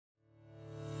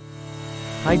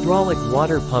Hydraulic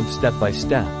water pump step by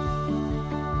step.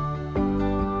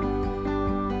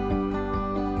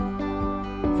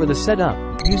 For the setup,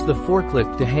 use the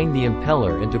forklift to hang the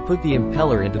impeller and to put the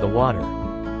impeller into the water.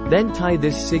 Then tie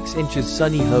this 6 inches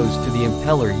sunny hose to the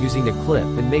impeller using a clip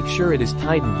and make sure it is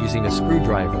tightened using a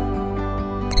screwdriver.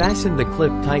 Fasten the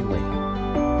clip tightly.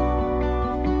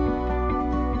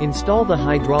 Install the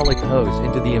hydraulic hose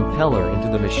into the impeller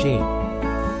into the machine.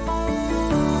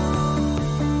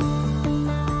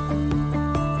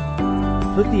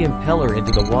 Put the impeller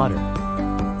into the water.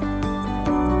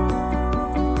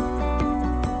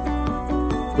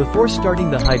 Before starting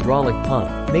the hydraulic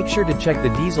pump, make sure to check the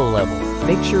diesel level,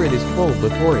 make sure it is full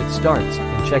before it starts,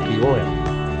 and check the oil.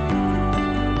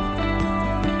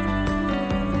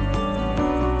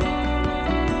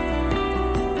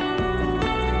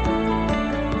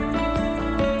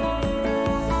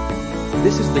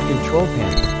 This is the control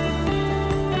panel.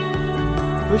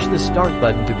 Push the start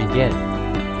button to begin.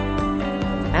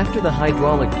 After the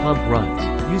hydraulic pump runs,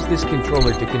 use this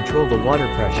controller to control the water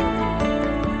pressure.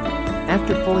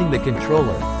 After pulling the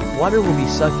controller, water will be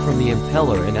sucked from the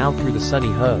impeller and out through the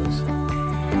sunny hose.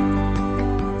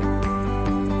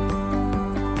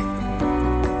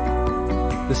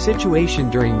 The situation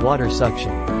during water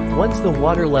suction. Once the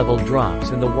water level drops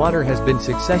and the water has been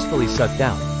successfully sucked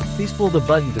out, please pull the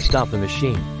button to stop the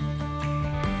machine.